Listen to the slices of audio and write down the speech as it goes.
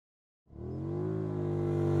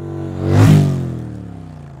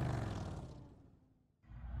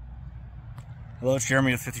Hello, it's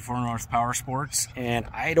Jeremy with 54 North Powersports, and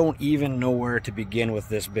I don't even know where to begin with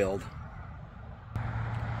this build.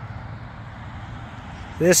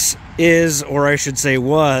 This is, or I should say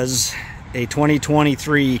was, a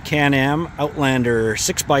 2023 Can-Am Outlander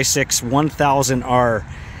 6x6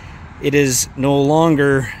 1000R. It is no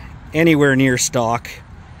longer anywhere near stock,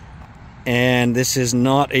 and this is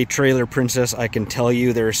not a trailer princess, I can tell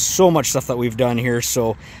you. There's so much stuff that we've done here,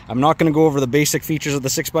 so I'm not going to go over the basic features of the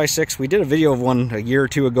 6x6. We did a video of one a year or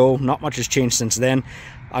two ago. Not much has changed since then.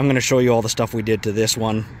 I'm going to show you all the stuff we did to this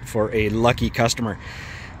one for a lucky customer.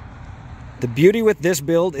 The beauty with this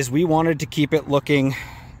build is we wanted to keep it looking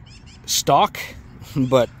stock,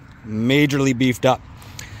 but majorly beefed up.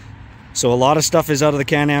 So a lot of stuff is out of the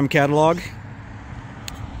Can-Am catalog,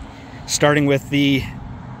 starting with the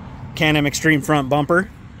Can-Am Extreme front bumper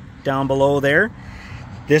down below there.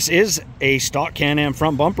 This is a stock Can-Am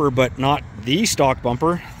front bumper, but not the stock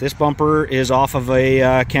bumper. This bumper is off of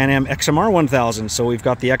a Can-Am XMR 1000. So we've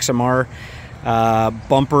got the XMR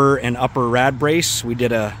bumper and upper rad brace. We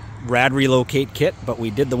did a rad relocate kit, but we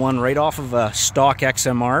did the one right off of a stock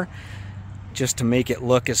XMR just to make it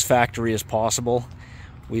look as factory as possible.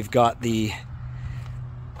 We've got the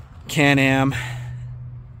Can-Am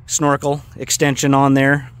snorkel extension on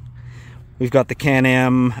there. We've got the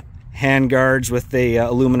Can-Am handguards with the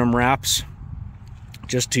aluminum wraps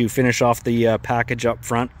just to finish off the package up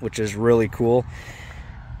front, which is really cool.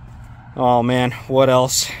 Oh man, what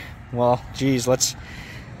else? Well, geez, let's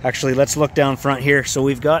look down front here. So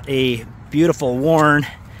we've got a beautiful Warn.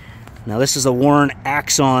 Now this is a Warn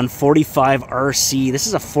Axon 45 RC. This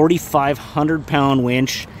is a 4,500 pound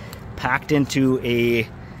winch packed into a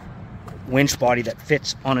winch body that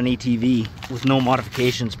fits on an ATV with no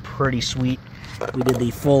modifications. Pretty sweet. We did the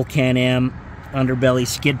full Can-Am underbelly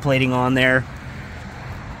skid plating on there.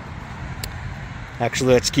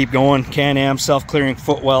 Actually, let's keep going. Can-Am self-clearing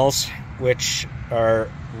footwells, which are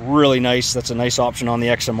really nice. That's a nice option on the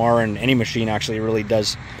XMR, and any machine actually really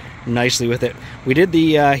does nicely with it. We did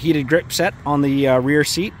the heated grip set on the rear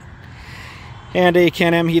seat, and a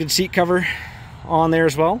Can-Am heated seat cover on there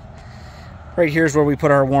as well. Right here is where we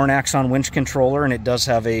put our Warn Axon winch controller, and it does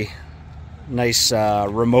have a nice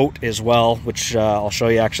remote as well, which I'll show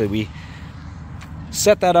you. Actually, we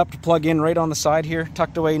set that up to plug in right on the side here,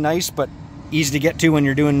 tucked away nice, but easy to get to when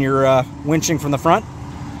you're doing your winching from the front.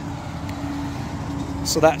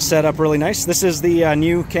 So that's set up really nice. This is the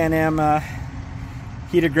new Can-Am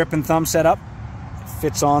heated grip and thumb setup.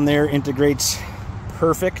 Fits on there, integrates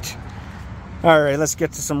perfect. All right, let's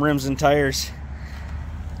get to some rims and tires.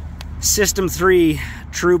 System 3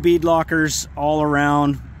 true bead lockers all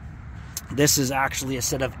around. This is actually a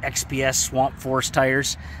set of XPS Swamp Force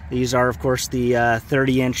tires. These are, of course, the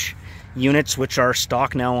 30-inch units, which are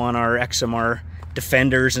stock now on our XMR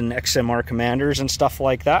Defenders and XMR Commanders and stuff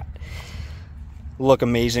like that. Look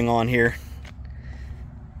amazing on here.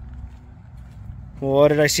 What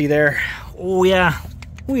did I see there? Oh yeah,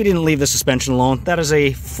 we didn't leave the suspension alone. That is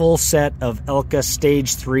a full set of Elka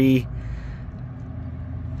Stage 3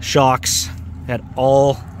 shocks at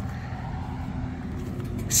all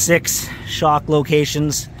 6 shock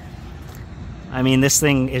locations. I mean, this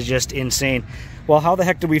thing is just insane. Well, how the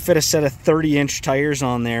heck did we fit a set of 30-inch tires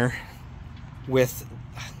on there with,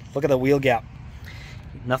 look at the wheel gap.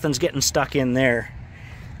 Nothing's getting stuck in there.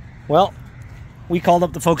 Well, we called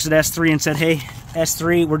up the folks at S3 and said, hey,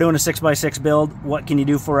 S3, we're doing a 6x6 build. What can you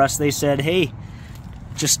do for us? They said, hey,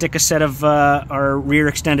 just stick a set of our rear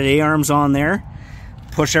extended A-arms on there.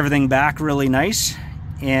 Push everything back really nice,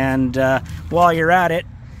 and while you're at it,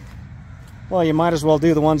 well, you might as well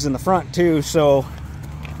do the ones in the front too. So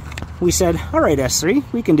we said, all right, S3,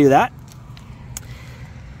 we can do that.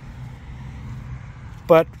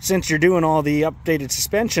 But since you're doing all the updated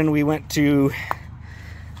suspension, we went to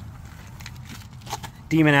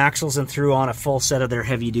Demon Axles and threw on a full set of their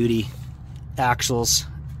heavy duty axles.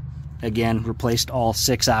 Again, replaced all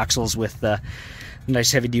 6 axles with the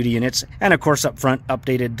nice heavy duty units, and of course up front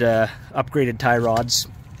upgraded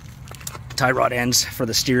tie rod ends for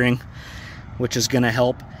the steering, which is going to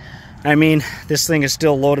help. I mean, this thing is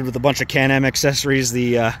still loaded with a bunch of Can-Am accessories.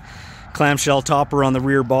 The clamshell topper on the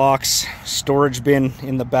rear box, storage bin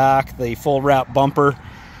in the back, the full wrap bumper.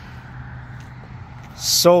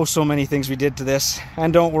 So many things we did to this.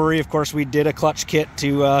 And don't worry, of course, we did a clutch kit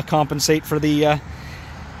to compensate for the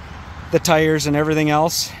tires and everything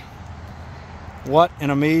else. What an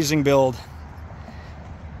amazing build.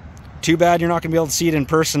 Too bad you're not going to be able to see it in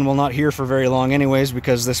person. We'll not hear for very long anyways,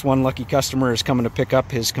 because this one lucky customer is coming to pick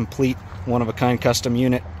up his complete one-of-a-kind custom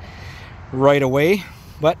unit right away.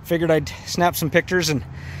 But figured I'd snap some pictures and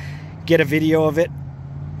get a video of it.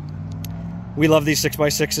 We love these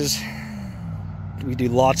 6x6s. We do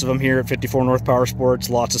lots of them here at 54 North Powersports.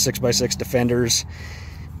 Lots of 6x6 Defenders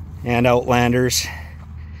and Outlanders.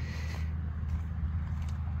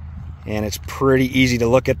 And it's pretty easy to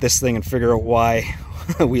look at this thing and figure out why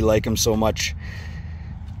we like them so much.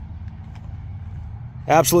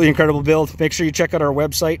 Absolutely incredible build. Make sure you check out our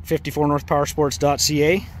website,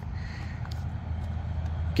 54northpowersports.ca.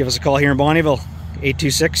 Give us a call here in Bonnyville,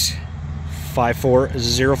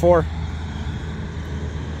 826-5404.